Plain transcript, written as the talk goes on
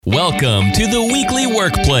Welcome to the Weekly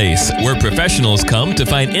Workplace, where professionals come to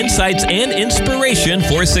find insights and inspiration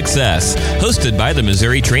for success. Hosted by the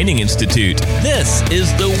Missouri Training Institute, this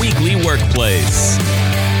is the Weekly Workplace.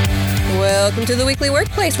 Welcome to the Weekly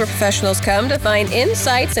Workplace, where professionals come to find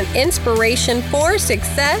insights and inspiration for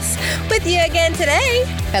success. With you again today.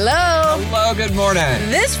 Hello. Hello, good morning.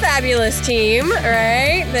 This fabulous team,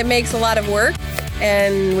 right, that makes a lot of work.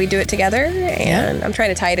 And we do it together, and I'm trying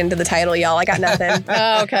to tie it into the title, y'all. I got nothing.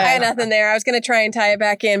 Oh, okay. I had nothing there. I was going to try and tie it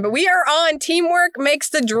back in. But we are on Teamwork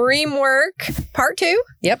Makes the Dream Work, Part 2.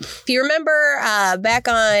 Yep. If you remember back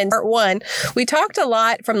on Part 1, we talked a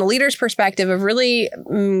lot from the leader's perspective of really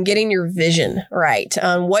getting your vision right,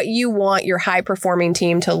 what you want your high-performing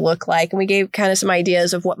team to look like. And we gave kind of some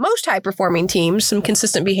ideas of what most high-performing teams, some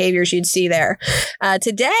consistent behaviors you'd see there.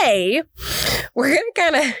 Today, we're going to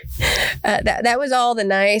kind of, that was all the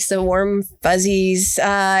nice, the warm fuzzies.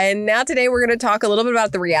 And now today we're going to talk a little bit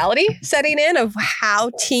about the reality setting in of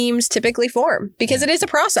how teams typically form, because it is a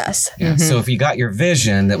process. Yeah. So if you got your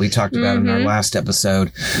vision that we talked about in our last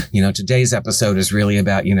episode, today's episode is really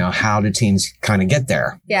about, how do teams kind of get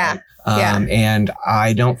there? Yeah. And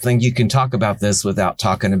I don't think you can talk about this without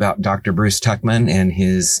talking about Dr. Bruce Tuckman and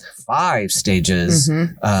his 5 stages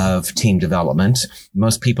of team development.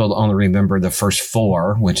 Most people only remember the first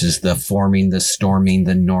 4, which is the forming, the storming,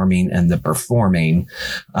 the norming, and the performing.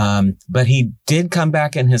 But he did come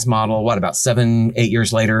back in his model, about 7-8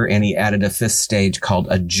 years later, and he added a 5th stage called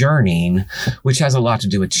adjourning, which has a lot to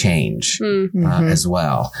do with change as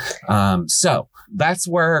well. So that's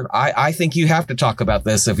where I think you have to talk about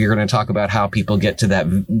this if you're going to talk about how people get to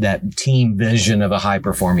that team vision of a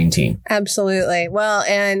high-performing team. Absolutely. Well,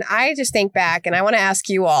 and I just think back, and I want to ask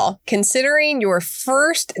you all, considering your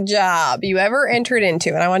first job you ever entered into,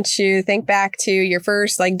 and I want you to think back to your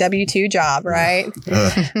first W-2 job, right?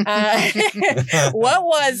 What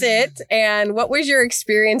was it, and what was your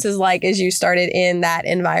experiences like as you started in that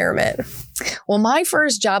environment? Well, my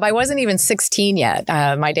first job, I wasn't even 16 yet.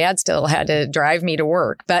 My dad still had to drive me to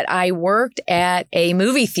work, but I worked at a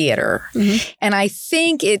movie theater. And I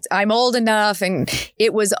think I'm old enough, and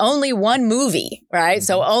it was only one movie, right?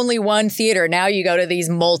 So only one theater. Now you go to these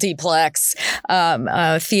multiplex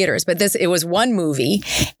theaters, but it was one movie,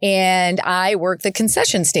 and I worked the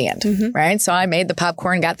concession stand, right? So I made the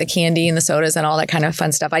popcorn, got the candy and the sodas and all that kind of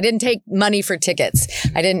fun stuff. I didn't take money for tickets.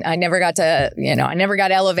 I never got to, I never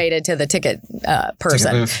got elevated to the ticket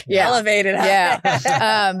person. Yeah. Elevated. Huh?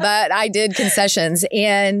 Yeah. But I did concessions,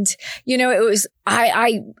 and, it was,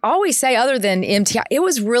 I always say, other than MTI, it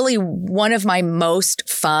was really one of my most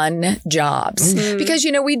fun jobs because,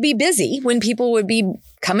 we'd be busy when people would be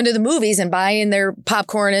coming to the movies and buying their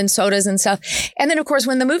popcorn and sodas and stuff. And then, of course,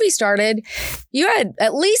 when the movie started, you had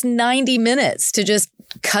at least 90 minutes to just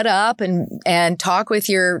cut up and talk with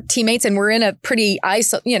your teammates. And we're in a pretty a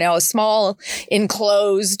small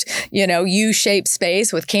enclosed, U-shaped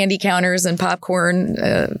space with candy counters and popcorn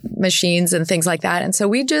machines and things like that. And so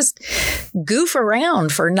we just goof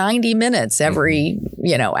around for 90 minutes every,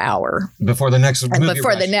 hour. Before the next movie.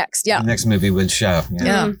 The next movie would show.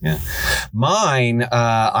 Yeah. Mine,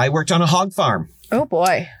 I worked on a hog farm. Oh,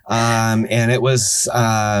 boy. And it was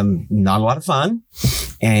not a lot of fun.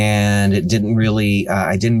 And it didn't really,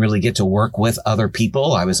 I didn't really get to work with other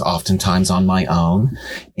people. I was oftentimes on my own.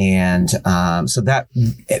 And so that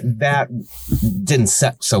didn't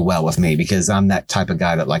set so well with me, because I'm that type of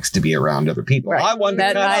guy that likes to be around other people. Right. I wanted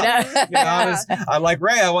to cut up. I'm like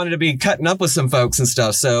Ray, I wanted to be cutting up with some folks and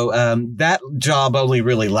stuff. So that job only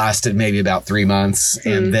really lasted maybe about 3 months.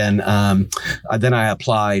 And then I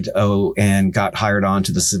applied and got hired on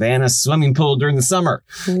to the Savannah swimming pool during the summer.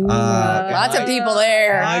 Lots of people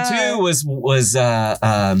there. I too was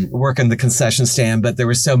working the concession stand, but there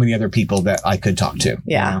were so many other people that I could talk to.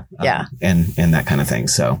 And that kind of thing.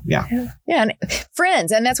 So and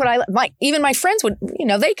friends, and that's what I like. Even my friends would,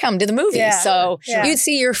 they come to the movies, so you'd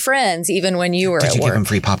see your friends even when you were at work. Did you give them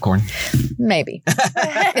free popcorn? Maybe.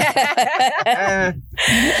 I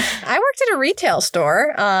worked at a retail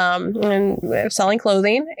store and selling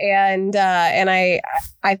clothing, and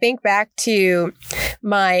I think back to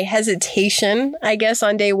my hesitation, I guess,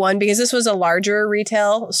 on day one, because this was a larger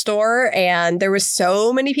retail store and there was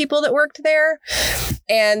so many people that worked there,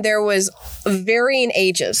 and there was varying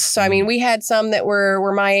ages. So, I mean, we had some that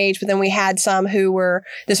were my age, but then we had some who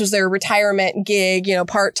this was their retirement gig,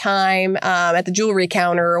 part-time at the jewelry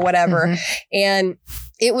counter or whatever. And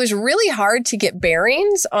it was really hard to get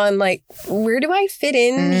bearings on like, where do I fit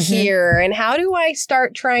in here? And how do I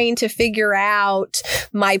start trying to figure out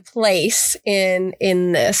my place in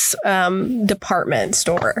this department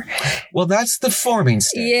store? Well, that's the forming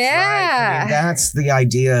stage. Yeah. Right? I mean, that's the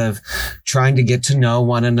idea of trying to get to know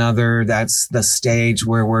one another. That's the stage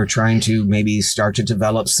where we're trying to maybe start to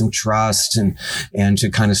develop some trust and to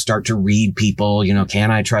kind of start to read people. You know,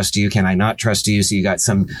 can I trust you? Can I not trust you? So you got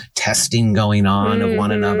some testing going on of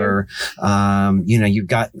one another. You know, you've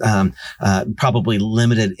got probably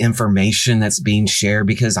limited information that's being shared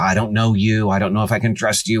because I don't know you. I don't know if I can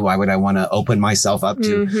trust you. Why would I want to open myself up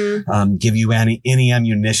to give you any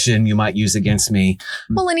ammunition you might use against me?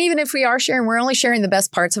 Well, and even if we are sharing, we're only sharing the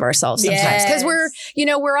best parts of ourselves sometimes because we're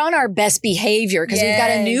on our best behavior because we've got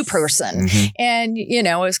a new person. And, you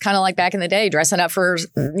know, it's kind of like back in the day dressing up for,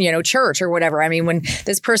 you know, church or whatever. I mean, when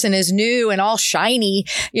this person is new and all shiny,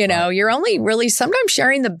 you know, you're only really sometimes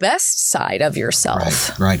sharing the best side of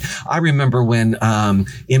yourself. Right. I remember when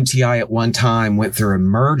MTI at one time went through a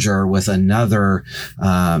merger with another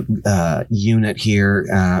unit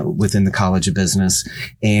here within the College of Business.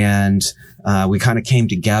 And we kind of came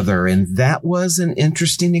together, and that was an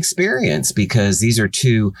interesting experience because these are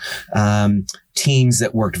two teams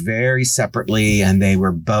that worked very separately, and they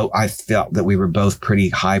were both, I felt that we were both pretty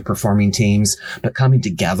high performing teams, but coming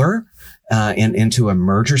together into a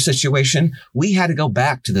merger situation, we had to go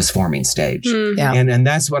back to this forming stage. And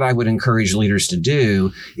that's what I would encourage leaders to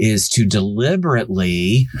do, is to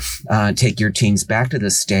deliberately take your teams back to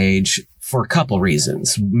this stage for a couple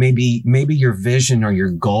reasons. Maybe your vision or your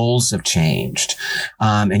goals have changed.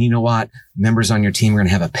 And you know what? Members on your team are going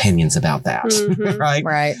to have opinions about that.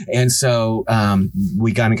 Right. And so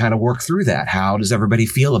we got to kind of work through that. How does everybody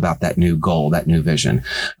feel about that new goal, that new vision?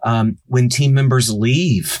 When team members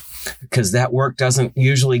leave, because that work doesn't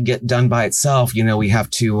usually get done by itself. You know, we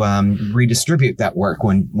have to redistribute that work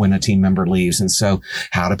when a team member leaves. And so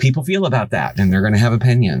how do people feel about that? And they're going to have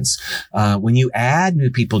opinions. When you add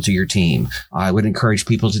new people to your team, I would encourage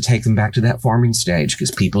people to take them back to that forming stage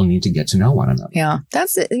because people need to get to know one another. Yeah,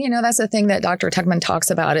 that's the thing that Dr. Tuckman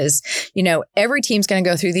talks about is, you know, every team's going to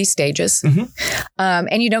go through these stages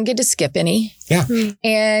and you don't get to skip any. Yeah.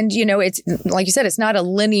 And, you know, it's like you said, it's not a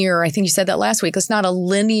linear, I think you said that last week, it's not a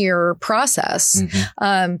linear process.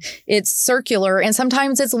 It's circular and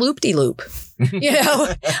sometimes it's loop-de-loop. You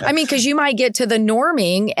know, I mean, because you might get to the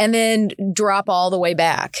norming and then drop all the way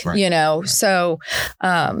back, you know, so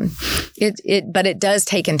but it does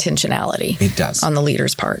take intentionality. It does. On the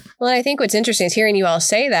leader's part. Well, I think what's interesting is hearing you all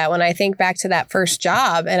say that when I think back to that first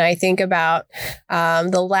job and I think about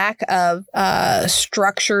the lack of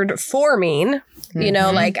structured forming. You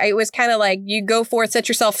know, like it was kind of like you go forth, set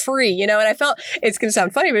yourself free, you know, and I felt it's going to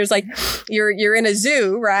sound funny, but it's like you're in a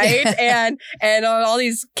zoo, right? and all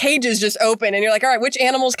these cages just open and you're like, all right, which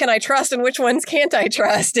animals can I trust and which ones can't I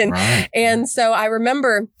trust? And so I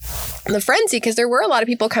remember the frenzy because there were a lot of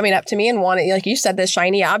people coming up to me and wanted, like you said, this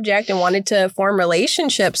shiny object and wanted to form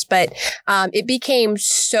relationships. But it became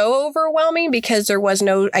so overwhelming because there was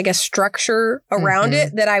no, I guess, structure around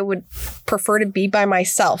it that I would prefer to be by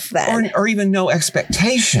myself then. Or even no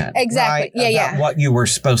expectation. Exactly. Right, about what you were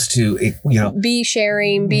supposed to, you know, be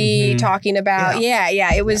sharing, be talking about.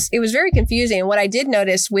 It was very confusing. And what I did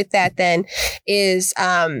notice with that then is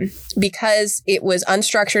because it was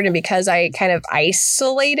unstructured and because I kind of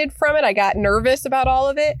isolated from it, I got nervous about all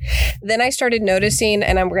of it. Then I started noticing,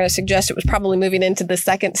 and I'm going to suggest it was probably moving into the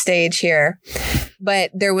second stage here, but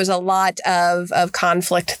there was a lot of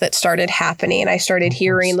conflict that started happening. I started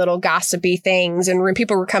hearing little gossipy things and when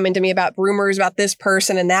people were coming to me about rumors about this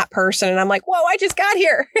person and that person. And I'm like, whoa, I just got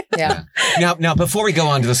here. Now, before we go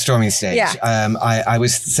on to the storming stage, I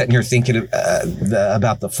was sitting here thinking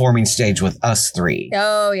about the forming stage with us three.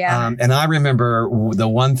 Oh, yeah. And I remember the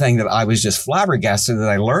one thing that I was just flabbergasted that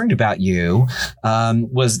I learned about you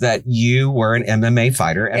was that you were an MMA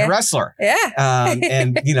fighter and a wrestler.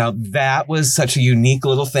 And, you know, that was such a unique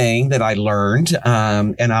little thing that I learned.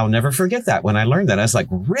 And I'll never forget that when I learned that. I was like,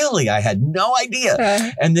 really? I had no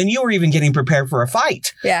idea. And then you were even getting prepared for a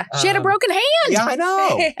fight. She had a broken hand. Yeah, I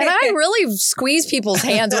know. And I really squeeze people's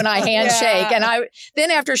hands when I handshake. And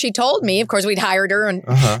then after she told me, of course, we'd hired her. And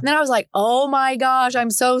then I was like, oh my gosh,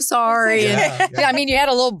 I'm so sorry. I mean, you had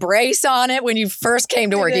a little brace on it when you first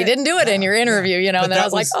came to work. You didn't do it in your interview, you know, but and then I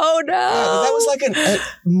was like, oh no. That was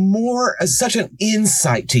like such an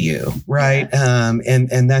insight to you, right?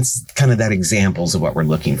 And that's kind of that examples of what we're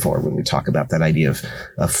looking for when we talk about that idea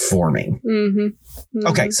of forming.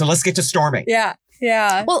 Okay, so let's get to storming.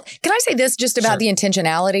 Yeah. Well, can I say this just about Sure. the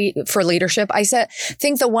intentionality for leadership? I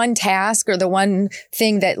think the one task or the one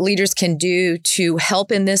thing that leaders can do to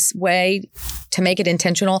help in this way to make it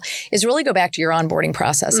intentional is really go back to your onboarding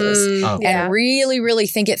processes Oh. Yeah. and really, really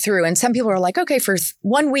think it through. And some people are like, okay, for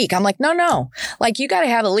 1 week. I'm like, no. Like you got to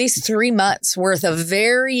have at least 3 months worth of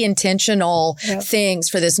very intentional things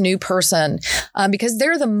for this new person because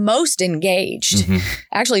they're the most engaged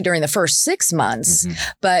actually during the first 6 months.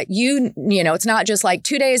 But you know, it's not just like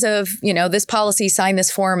 2 days of, you know, this policy, sign this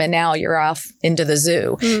form, and now you're off into the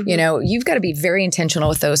zoo. You know, you've got to be very intentional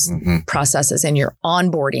with those processes in your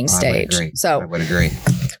onboarding stage. I would agree.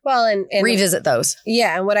 Well, and Revisit those.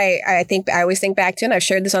 yeah, and what I think I always think back to, and I've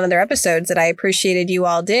shared this on other episodes, that I appreciated you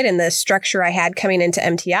all did in the structure I had coming into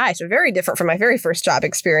MTI. So very different from my very first job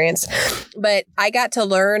experience. But I got to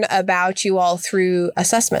learn about you all through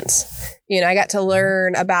assessments. You know, I got to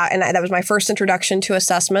learn about, and that was my first introduction to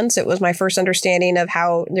assessments. It was my first understanding of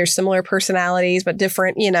how there's similar personalities, but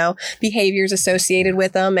different, you know, behaviors associated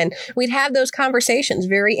with them. And we'd have those conversations,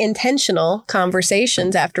 very intentional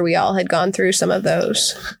conversations after we all had gone through some of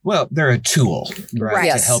those. Well, they're a tool, right?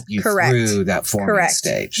 Yes. To help you Correct. through that forming Correct.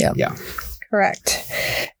 stage. Yep. Yeah. Correct.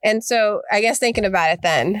 And so I guess thinking about it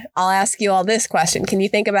then, I'll ask you all this question. Can you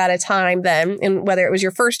think about a time then, and whether it was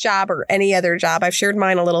your first job or any other job, I've shared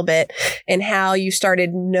mine a little bit, and how you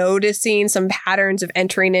started noticing some patterns of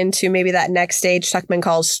entering into maybe that next stage Tuckman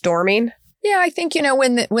calls storming? Yeah, I think, you know,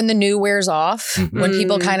 when the new wears off, when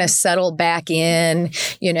people kind of settle back in,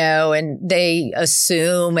 you know, and they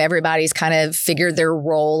assume everybody's kind of figured their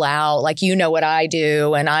role out, like, you know what I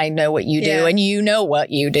do and I know what you do and you know what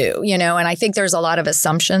you do, you know, and I think there's a lot of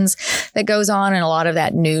assumptions that goes on and a lot of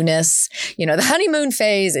that newness, you know, the honeymoon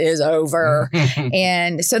phase is over.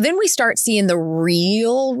 And so then we start seeing the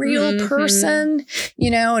real person, you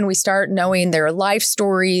know, and we start knowing their life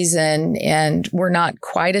stories and we're not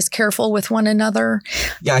quite as careful with one another.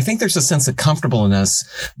 Yeah, I think there's a sense of comfortableness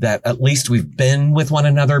that at least we've been with one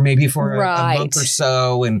another maybe for a month or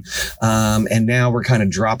so, and now we're kind of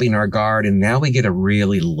dropping our guard, and now we get to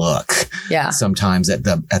really look sometimes at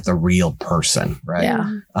the real person, right?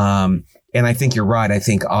 Yeah. And I think you're right. I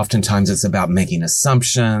think oftentimes it's about making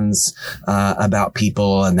assumptions about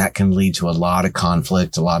people, and that can lead to a lot of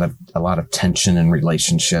conflict, a lot of tension in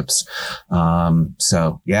relationships.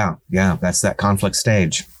 So yeah, that's that conflict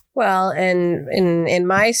stage. Well, and in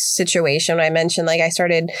my situation, I mentioned, like,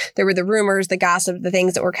 there were the rumors, the gossip, the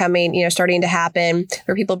things that were coming, you know, starting to happen. There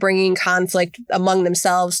were people bringing conflict among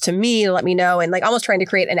themselves to me to let me know, and like almost trying to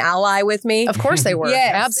create an ally with me. Of course they were.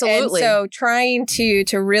 Yes. Absolutely. And so trying to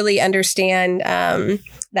really understand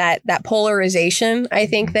that polarization, I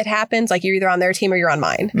think, that happens, like you're either on their team or you're on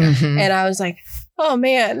mine. And I was like, oh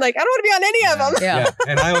man, like I don't want to be on any of them. Yeah.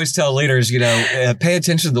 And I always tell leaders, you know, pay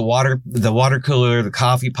attention to the water cooler, the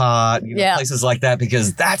coffee pot, you know, places like that,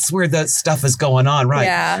 because that's where the stuff is going on, right?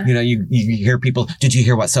 Yeah. You know, you hear people, did you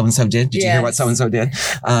hear what so-and-so did? Did you hear what so-and-so did?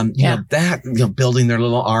 You know, that, you know, building their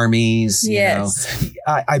little armies, you know.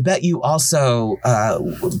 I bet you also,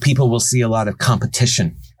 people will see a lot of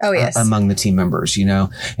competition. Oh, yes. Among the team members, you know,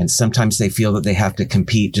 and sometimes they feel that they have to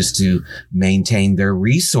compete just to maintain their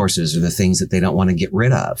resources or the things that they don't want to get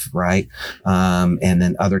rid of, right? And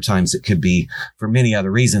then other times it could be for many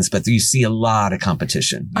other reasons, but you see a lot of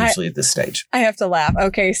competition usually at this stage. I have to laugh.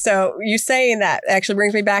 Okay, so you saying that actually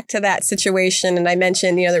brings me back to that situation. And I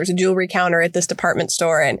mentioned, you know, there was a jewelry counter at this department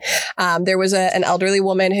store, and there was an elderly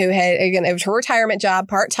woman who had, again, it was her retirement job,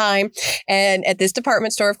 part-time. And at this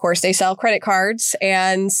department store, of course, they sell credit cards.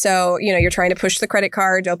 And so, you know, you're trying to push the credit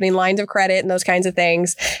cards, opening lines of credit and those kinds of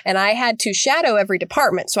things. And I had to shadow every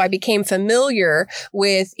department. So I became familiar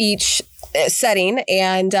with each setting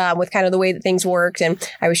and with kind of the way that things worked. And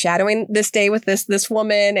I was shadowing this day with this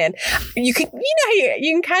woman, and you can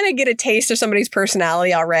kind of get a taste of somebody's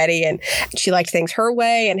personality already. And she liked things her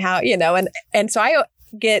way, and how, you know, and so I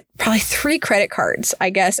get probably 3 credit cards, I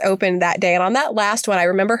guess, opened that day. And on that last one, I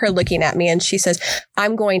remember her looking at me and she says,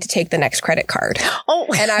 I'm going to take the next credit card. Oh,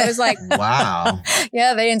 and I was like, wow.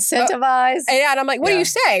 Yeah, they incentivize. And I'm like, what do you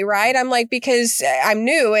say? Right. I'm like, because I'm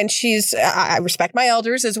new, and I respect my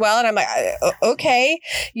elders as well. And I'm like, okay,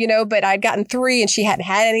 you know, but I'd gotten 3 and she hadn't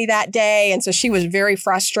had any that day. And so she was very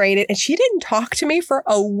frustrated, and she didn't talk to me for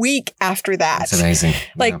a week after that. That's amazing.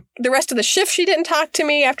 Like the rest of the shift, she didn't talk to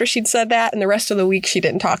me after she'd said that. And the rest of the week, she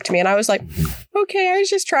didn't talk to me. And I was like, okay, I was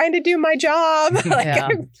just trying to do my job.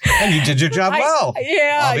 And you did your job well.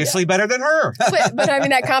 Obviously better than her. but I mean,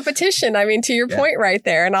 that competition, I mean, to your point right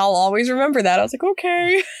there. And I'll always remember that. I was like,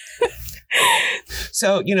 okay.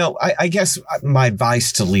 So, you know, I guess my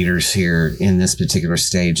advice to leaders here in this particular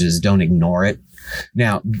stage is don't ignore it.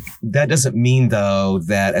 Now, that doesn't mean, though,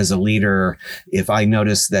 that as a leader, if I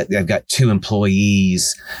notice that I've got 2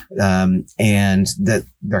 employees and that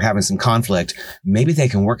they're having some conflict, maybe they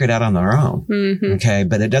can work it out on their own. Mm-hmm. Okay.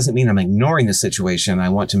 But it doesn't mean I'm ignoring the situation. I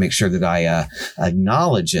want to make sure that I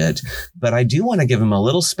acknowledge it. But I do want to give them a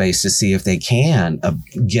little space to see if they can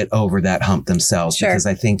get over that hump themselves. Sure. Because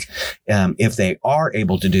I think if they are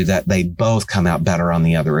able to do that, they both come out better on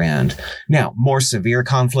the other end. Now, more severe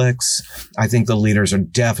conflicts, I think the leaders are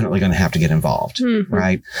definitely going to have to get involved, mm-hmm.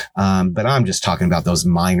 right? But I'm just talking about those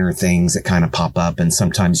minor things that kind of pop up. And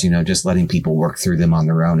sometimes, just letting people work through them on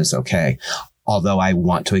their own is okay. Although I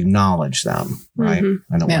want to acknowledge them, right?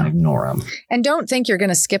 Mm-hmm. I don't want to ignore them. And don't think you're going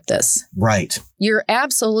to skip this. Right. You're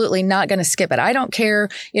absolutely not going to skip it. I don't care.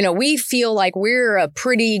 We feel like we're a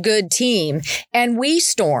pretty good team and we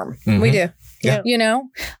storm. Mm-hmm. We do. Yeah.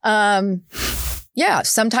 Yeah,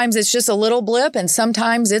 sometimes it's just a little blip and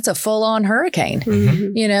sometimes it's a full-on hurricane,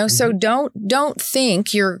 mm-hmm. So don't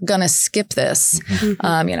think you're going to skip this.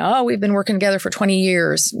 Mm-hmm. We've been working together for 20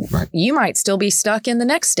 years. Right. You might still be stuck in the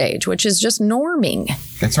next stage, which is just norming.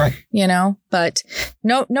 That's right. But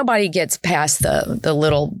nobody gets past the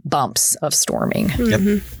little bumps of storming.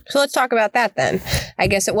 Mm-hmm. Yep. So let's talk about that then. I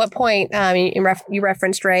guess at what point, you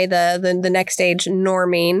referenced, Ray, the next stage,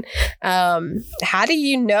 norming. How do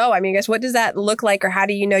you know? I guess what does that look like, or how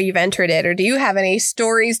do you know you've entered it? Or do you have any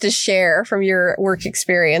stories to share from your work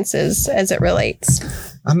experiences as it relates?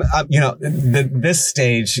 This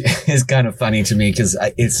stage is kind of funny to me because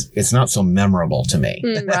it's not so memorable to me.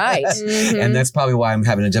 Right. Mm-hmm. And that's probably why I'm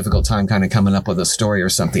having a difficult time kind of coming up with a story or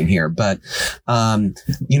something here. But,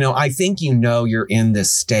 I think you're in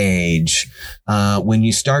this stage when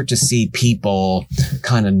you start to see people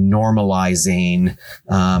kind of normalizing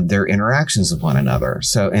their interactions with one another.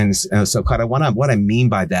 So kind of what I mean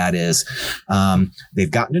by that is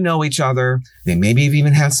they've gotten to know each other. They maybe have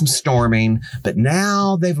even had some storming, but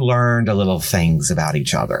now they've learned a little things about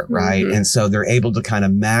each other, right? Mm-hmm. And so they're able to kind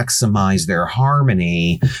of maximize their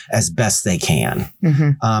harmony as best they can.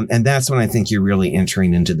 Mm-hmm. And that's when I think you're really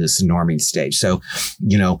entering into this norming stage. So,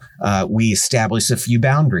 we establish a few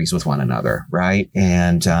boundaries with one another, right?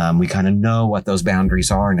 And we kind of know what those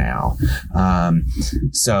boundaries are now.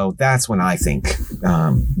 So that's when I think,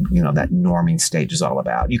 that norming stage is all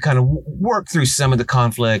about. You kind of work through some of the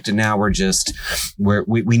conflict and now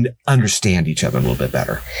we understand each other a little bit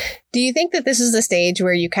better. Do you think that this is the stage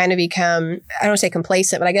where you kind of become, I don't want to say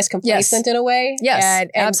complacent, but I guess complacent in a way? Yes, and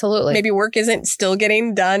absolutely. Maybe work isn't still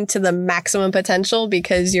getting done to the maximum potential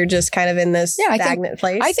because you're just kind of in this stagnant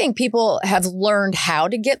place? I think people have learned how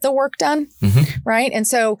to get the work done, mm-hmm. right? And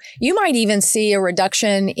so you might even see a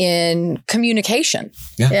reduction in communication.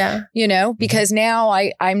 Yeah. Because now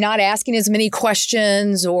I'm not asking as many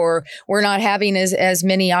questions or we're not having as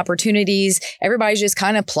many opportunities. Everybody's just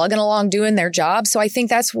kind of plugging along doing their job. So I think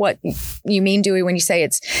that's what you mean, Dewey, when you say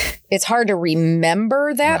it's hard to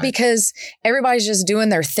remember that, right? Because everybody's just doing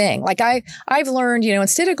their thing. Like I've learned,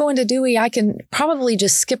 instead of going to Dewey, I can probably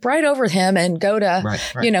just skip right over him and go to,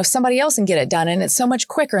 somebody else and get it done. And it's so much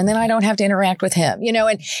quicker. And then I don't have to interact with him,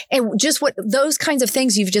 and just what those kinds of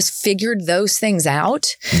things, you've just figured those things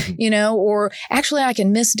out, mm-hmm. Or actually I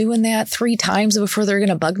can miss doing that 3 times before they're going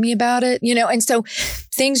to bug me about it, and so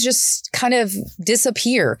things just kind of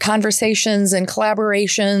disappear, conversations and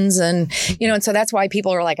collaborations. And, and so that's why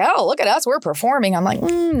people are like, oh, look at us, we're performing. I'm like,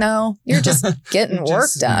 no, you're just getting work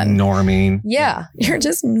done. Norming. Yeah, you're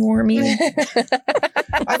just norming.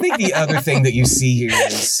 I think the other thing that you see here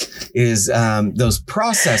is those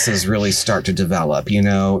processes really start to develop,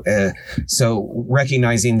 so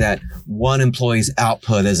recognizing that one employee's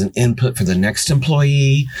output is an input for the next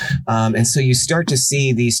employee. And so you start to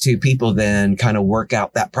see these two people then kind of work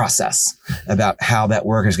out that process about how that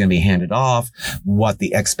work is going to be handed off, what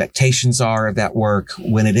the expectations are of that work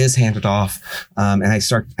when it is handed off. And I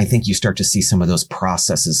think you start to see some of those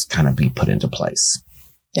processes kind of be put into place.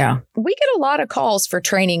 Yeah. We get a lot of calls for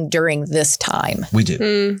training during this time. We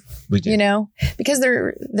do. We do. Because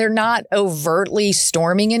they're not overtly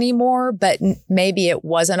storming anymore, but maybe it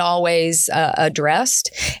wasn't always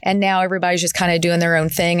addressed. And now everybody's just kind of doing their own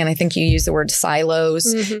thing. And I think you use the word silos,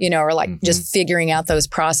 mm-hmm. Or like mm-hmm. just figuring out those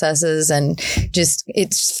processes and just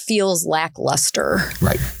it feels lackluster.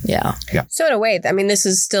 Right. Yeah. So in a way, this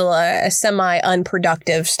is still a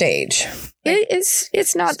semi-unproductive stage.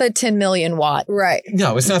 It's not the 10 million watt. Right.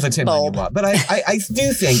 No, it's not the 10 million watt. But I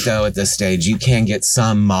do think, though, at this stage, you can get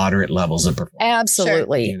some moderate levels of performance.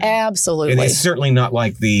 Absolutely. Sure. Absolutely. And it's certainly not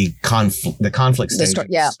like the conflict stage,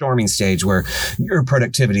 storming stage, where your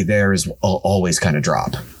productivity there is always kind of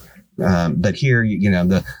drop. But here,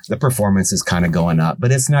 the performance is kind of going up,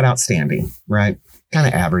 but it's not outstanding, right? Kind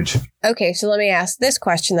of average. Okay, so let me ask this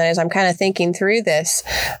question then as I'm kind of thinking through this.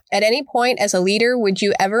 At any point as a leader, would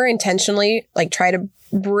you ever intentionally try to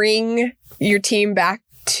bring your team back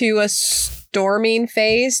to a storming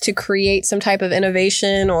phase to create some type of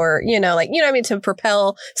innovation or, to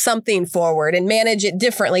propel something forward and manage it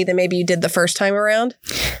differently than maybe you did the first time around?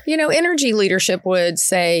 Energy leadership would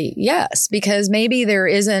say yes, because maybe there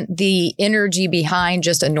isn't the energy behind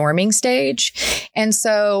just a norming stage. And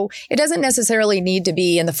so it doesn't necessarily need to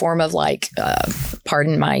be in the form of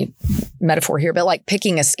pardon my metaphor here, but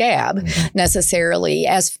picking a scab necessarily,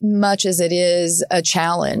 as much as it is a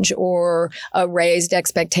challenge or a raised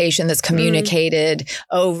expectation that's communicated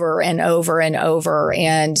over and over and over,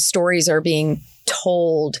 and stories are being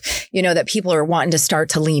told, that people are wanting to start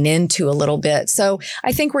to lean into a little bit. So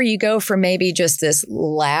I think where you go from maybe just this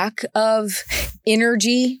lack of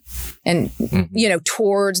energy and,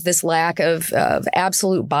 towards this lack of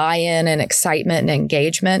absolute buy-in and excitement and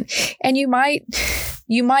engagement. And you might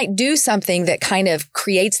do something that kind of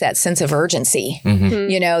creates that sense of urgency,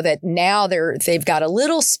 that now they've got a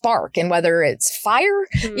little spark, and whether it's fire,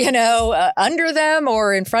 under them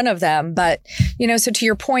or in front of them. But, so to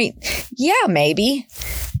your point, yeah, maybe.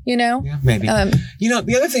 Yeah, maybe.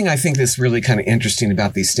 The other thing I think that's really kind of interesting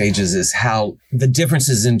about these stages is how the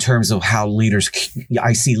differences in terms of how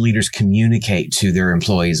I see leaders communicate to their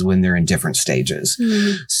employees when they're in different stages.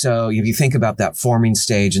 So if you think about that forming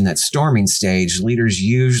stage and that storming stage, leaders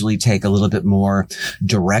usually take a little bit more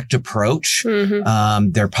direct approach.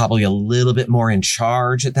 They're probably a little bit more in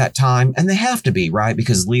charge at that time, and they have to be, right?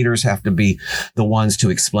 Because leaders have to be the ones to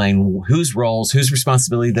explain whose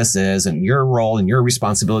responsibility this is, and your role and your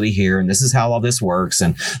responsibility here, and this is how all this works,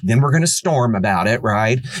 and then we're going to storm about it,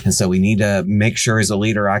 right? And so we need to make sure as a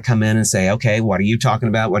leader I come in and say, okay, what are you talking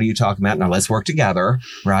about? What are you talking about? Now let's work together,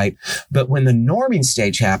 right? But when the norming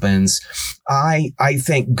stage happens, I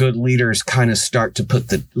think good leaders kind of start to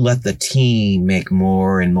let the team make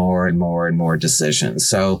more and more and more and more decisions.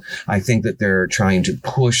 So I think that they're trying to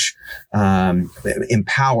push,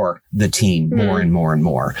 empower the team more and more and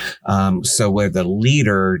more. So where the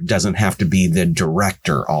leader doesn't have to be the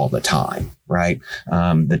director all the time, right?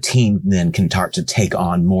 The team then can start to take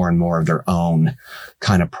on more and more of their own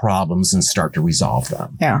kind of problems and start to resolve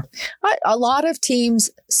them. Yeah. A lot of teams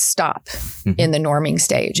stop in the norming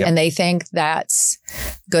stage, and they think that's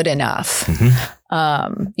good enough.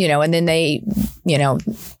 And then they,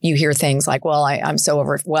 you hear things like, well, I'm so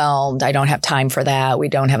overwhelmed. I don't have time for that. We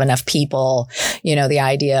don't have enough people, the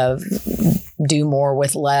idea of do more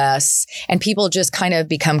with less. And people just kind of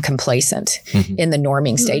become complacent in the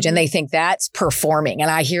norming stage, and they think that's performing.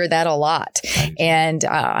 And I hear that a lot. And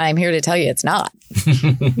I'm here to tell you it's not.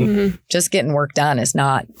 Just getting work done is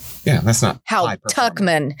not. Yeah, that's not how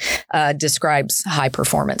Tuckman describes high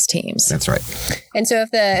performance teams. That's right. And so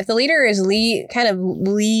if the leader is kind of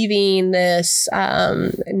leaving this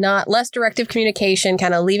not less directive communication,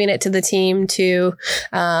 kind of leaving it to the team to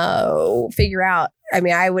figure out.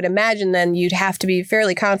 I would imagine then you'd have to be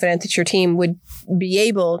fairly confident that your team would be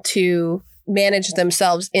able to manage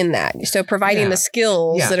themselves in that. So providing the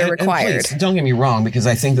skills that are required. And please, don't get me wrong, because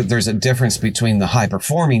I think that there's a difference between the high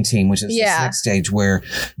performing team, which is this next stage where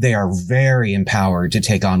they are very empowered to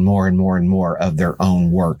take on more and more and more of their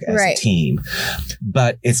own work as a team.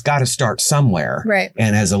 But it's got to start somewhere. Right.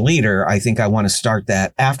 And as a leader, I think I want to start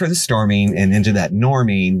that after the storming and into that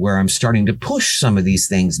norming, where I'm starting to push some of these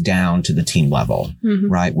things down to the team level,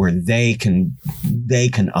 right? Where they can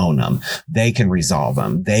own them, they can resolve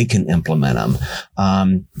them, they can implement them.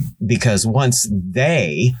 Because once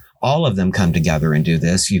all of them come together and do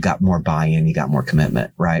this, you got more buy-in, you got more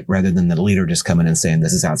commitment, right? Rather than the leader just coming in and saying,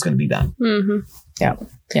 this is how it's going to be done.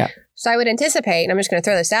 Yeah. So I would anticipate, and I'm just going to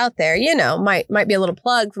throw this out there, might be a little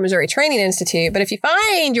plug for Missouri Training Institute, but if you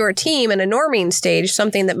find your team in a norming stage,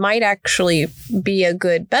 something that might actually be a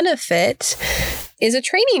good benefit is a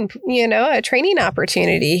training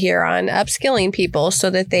opportunity here on upskilling people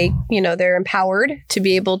so that they, they're empowered to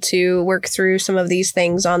be able to work through some of these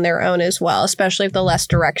things on their own as well, especially if the less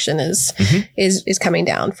direction is coming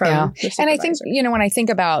down from the supervisor. And I think, when I think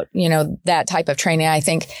about, that type of training, I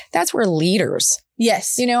think that's where leaders.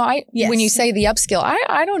 Yes. When you say the upskill,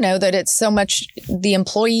 I don't know that it's so much the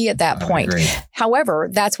employee at that point. However,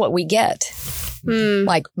 that's what we get.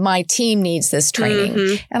 Like, my team needs this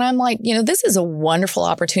training. And I'm like, this is a wonderful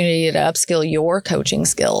opportunity to upskill your coaching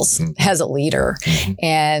skills as a leader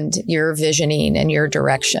and your visioning and your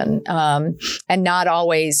direction. And not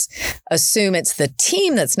always assume it's the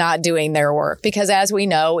team that's not doing their work, because as we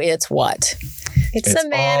know, it's what? It's the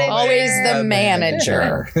manager. Always the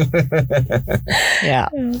manager. Yeah.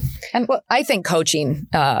 And I think coaching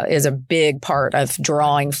is a big part of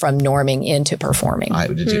drawing from norming into performing. I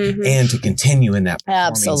would do. And to continue in that performing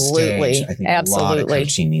Absolutely. stage, I think a lot of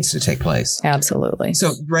coaching needs to take place. Absolutely.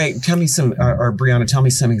 So, Ray, tell me some, or Brianna, tell me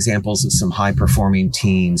some examples of some high-performing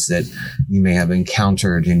teams that you may have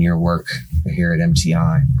encountered in your work here at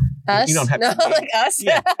MTI. Us? You don't have no, to like us.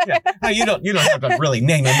 Yeah. No, you don't have to really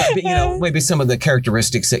name them, but maybe some of the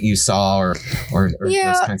characteristics that you saw or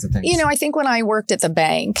those kinds of things. I think when I worked at the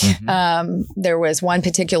bank, there was one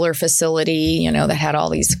particular facility, that had all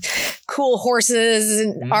these cool horses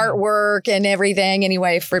and artwork and everything.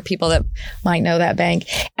 Anyway, for people that might know that bank.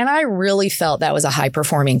 And I really felt that was a high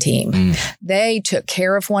performing team. They took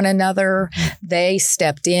care of one another. They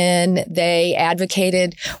stepped in. They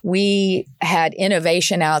advocated. We had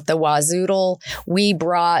innovation out the wazoodle. We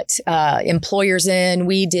brought employers in.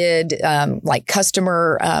 We did like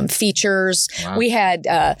customer features. Wow. We had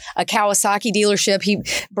a Kawasaki dealership. He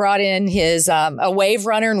brought in his a Wave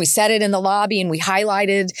Runner, and we set it in the lobby, and we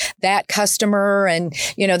highlighted that customer. And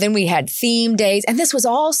then we had theme days, and this was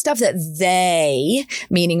all stuff that they,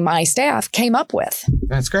 meaning my staff, came up with.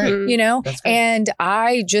 That's great. That's great. And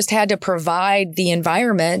I just had to provide the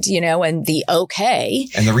environment, and the okay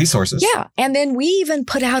and the resources. Yeah, and then we even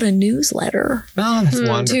put out a newsletter that's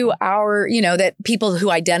wonderful. To our, that people who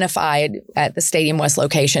identified at the Stadium West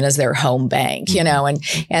location as their home bank,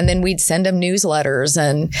 and then we'd send them newsletters,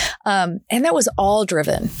 and that was all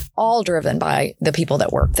driven by the people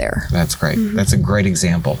that work there. That's great. That's a great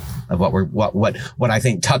example of what I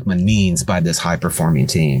think Tuckman means by this high performing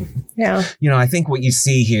team. Yeah. I think what you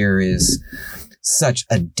see here is such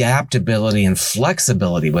adaptability and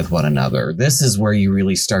flexibility with one another. This is where you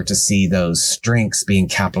really start to see those strengths being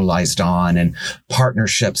capitalized on and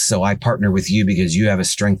partnerships. So I partner with you because you have a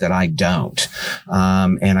strength that I don't.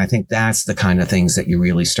 And I think that's the kind of things that you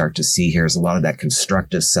really start to see here is a lot of that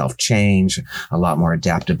constructive self-change, a lot more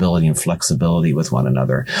adaptability and flexibility with one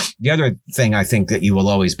another. The other thing I think that you will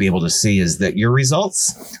always be able to see is that your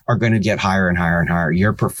results are going to get higher and higher and higher.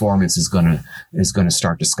 Your performance is going to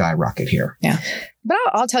start to skyrocket here. Yeah. But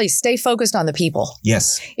I'll tell you, stay focused on the people.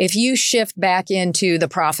 Yes. If you shift back into the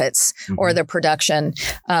profits or the production,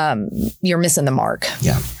 you're missing the mark.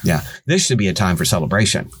 Yeah. Yeah. This should be a time for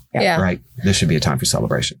celebration. Yeah. Right. This should be a time for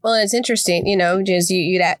celebration. Well, it's interesting, just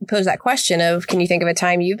you pose that question of, can you think of a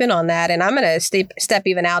time you've been on that? And I'm going to step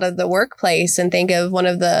even out of the workplace and think of one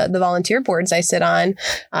of the volunteer boards I sit on.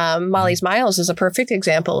 Molly's Miles is a perfect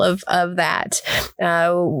example of that.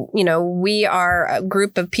 We are a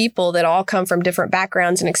group of people that all come from different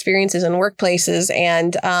backgrounds and experiences and workplaces.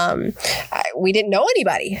 And we didn't know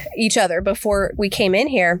each other before we came in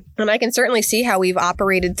here. And I can certainly see how we've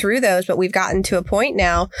operated through those, but we've gotten to a point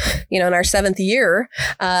now, in our 7th year,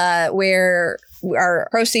 where our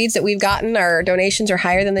proceeds that we've gotten, our donations are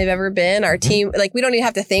higher than they've ever been. Our team, we don't even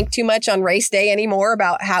have to think too much on race day anymore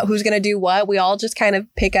about who's going to do what. We all just kind of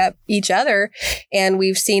pick up each other, and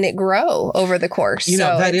we've seen it grow over the course.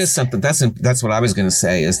 That is something. That's what I was going to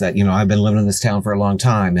say is that, I've been living in this town for a long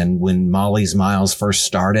time. And when Molly's Miles first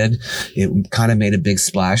started, it kind of made a big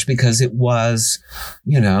splash because it was,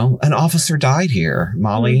 an officer died here.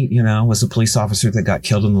 Molly, was a police officer that got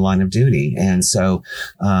killed in the line of duty. And so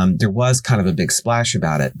there was kind of a big splash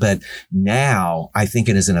about it. But now I think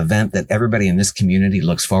it is an event that everybody in this community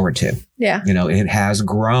looks forward to. Yeah. It has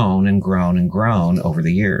grown and grown and grown over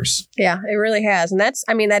the years. Yeah, it really has. And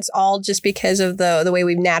that's all just because of the way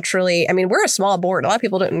we've naturally, we're a small board. A lot of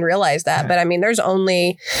people didn't realize that, but there's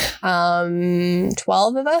only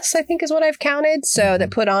 12 of us, I think is what I've counted. So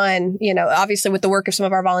that put on, obviously with the work of some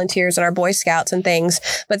of our volunteers and our Boy Scouts and things.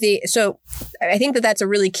 So I think that's a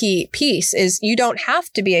really key piece is you don't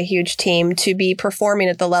have to be a huge team to be performing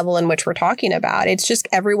at the level in which we're talking about. It's just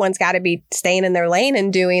everyone's got to be staying in their lane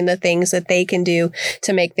and doing the things that they can do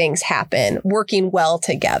to make things happen, working well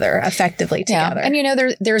together, effectively together. Yeah.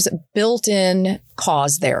 And there's built-in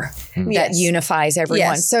cause there that unifies everyone.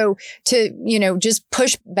 Yes. So to, just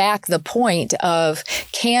push back the point of,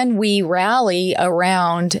 can we rally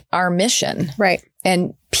around our mission? Right.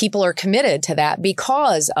 And people are committed to that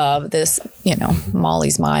because of this,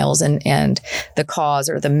 Molly's Miles and the cause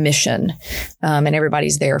or the mission. And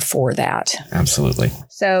everybody's there for that. Absolutely.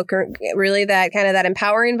 So really that kind of that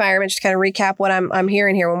empowering environment, just kind of recap what I'm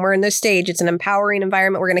hearing here. When we're in this stage, it's an empowering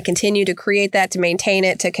environment. We're going to continue to create that, to maintain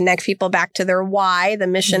it, to connect people back to their why, the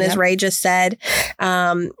mission, as Ray just said.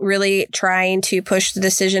 Really trying to push the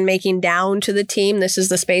decision making down to the team. This is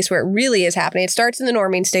the space where it really is happening. It starts in the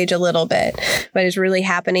norming stage a little bit, but is really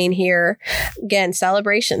happening happening here. Again,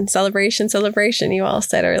 celebration. You all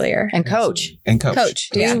said earlier. And coach.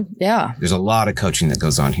 Yeah. There's a lot of coaching that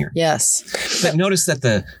goes on here. Yes. But notice that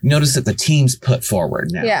the teams put forward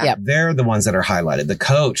now. Yeah. Yep. They're the ones that are highlighted. The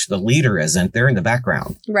coach, the leader isn't. They're in the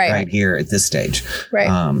background. Right here at this stage. Right.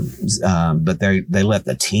 But they let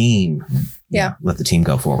the team let the team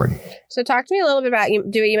go forward. So talk to me a little bit about,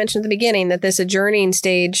 Dewey, you mentioned at the beginning that this adjourning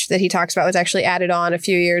stage that he talks about was actually added on a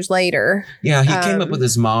few years later. Yeah, he came up with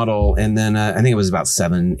this model, and then I think it was about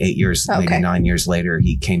 7-8 years, maybe 9 years later,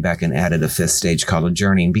 he came back and added a 5th stage called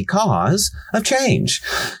adjourning because of change.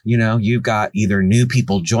 You've got either new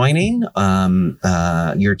people joining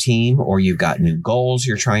your team, or you've got new goals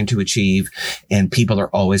you're trying to achieve, and people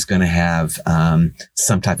are always going to have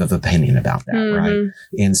some type of opinion about that, right?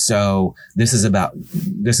 And so this is about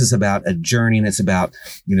adjourning. It's about,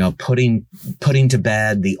 putting to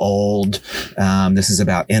bed the old. This is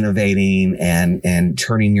about innovating and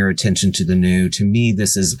turning your attention to the new. To me,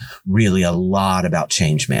 this is really a lot about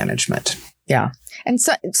change management. Yeah. And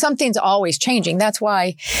so, something's always changing. That's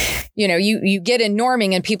why, you get in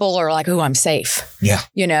norming and people are like, oh, I'm safe. Yeah.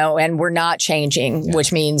 And we're not changing,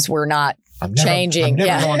 which means we're not changing. I'm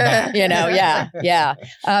never going back. Yeah.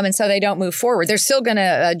 And so they don't move forward. They're still going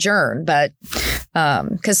to adjourn, but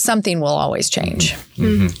because something will always change.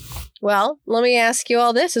 Mm-hmm. Well, let me ask you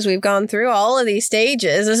all this as we've gone through all of these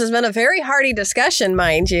stages. This has been a very hearty discussion,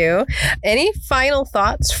 mind you. Any final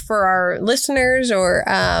thoughts for our listeners or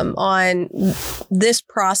on this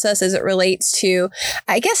process as it relates to,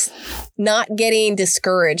 I guess, not getting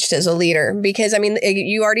discouraged as a leader? Because,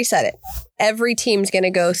 you already said it. Every team's going to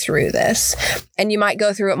go through this, and you might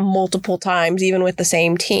go through it multiple times, even with the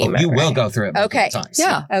same team. You will go through it multiple times.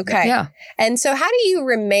 Yeah. Okay. Yeah. And so how do you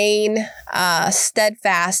remain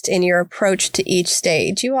steadfast in your approach to each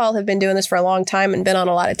stage? You all have been doing this for a long time and been on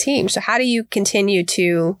a lot of teams. So how do you continue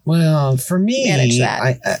to for me, manage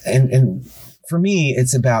that? And for me,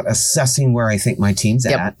 it's about assessing where I think my team's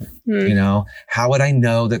at. How would I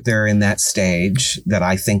know that they're in that stage that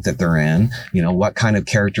I think that they're in? What kind of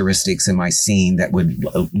characteristics am I seeing that would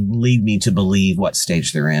lead me to believe what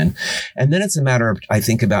stage they're in? And then it's a matter of, I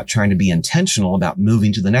think, about trying to be intentional about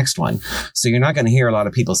moving to the next one. So you're not going to hear a lot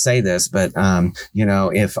of people say this, but,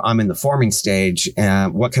 if I'm in the forming stage,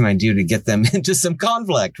 what can I do to get them into some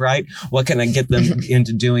conflict, right? What can I get them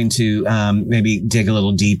into doing to maybe dig a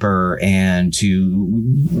little deeper and to,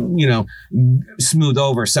 smooth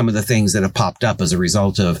over some of the things that have popped up as a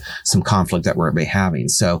result of some conflict that we're having.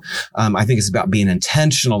 So I think it's about being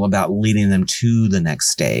intentional about leading them to the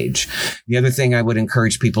next stage. The other thing I would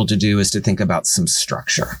encourage people to do is to think about some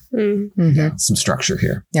structure. Some structure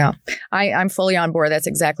here. Yeah. I'm fully on board. That's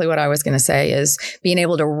exactly what I was going to say, is being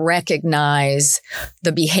able to recognize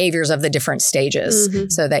the behaviors of the different stages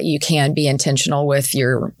so that you can be intentional with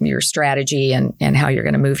your strategy and how you're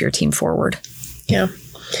going to move your team forward. Yeah.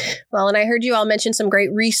 Well, and I heard you all mention some great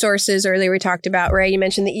resources earlier. We talked about, Ray, you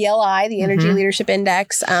mentioned the ELI, the Energy Leadership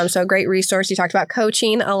Index. So a great resource. You talked about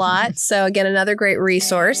coaching a lot. So again, another great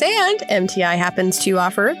resource. And MTI happens to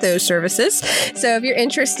offer those services. So if you're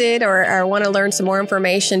interested or want to learn some more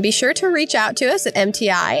information, be sure to reach out to us at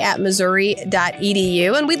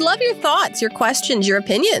mti@missouri.edu. And we'd love your thoughts, your questions, your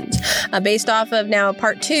opinions based off of now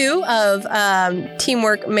part 2 of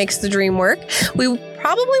Teamwork Makes the Dream Work. We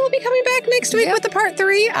probably will be coming back next week with the part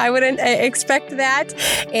 3. I would expect that.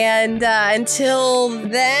 And until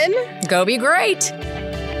then, go be great.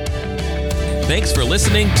 Thanks for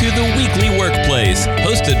listening to The Weekly Workplace,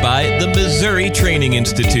 hosted by the Missouri Training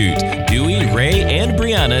Institute. Dewey, Ray, and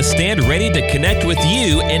Brianna stand ready to connect with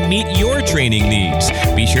you and meet your training needs.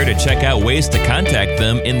 Be sure to check out ways to contact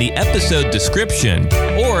them in the episode description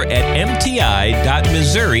or at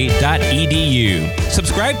mti.missouri.edu.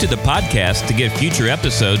 Subscribe to the podcast to get future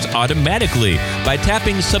episodes automatically by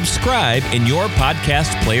tapping subscribe in your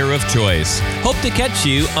podcast player of choice. Hope to catch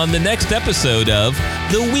you on the next episode of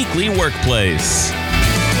The Weekly Workplace.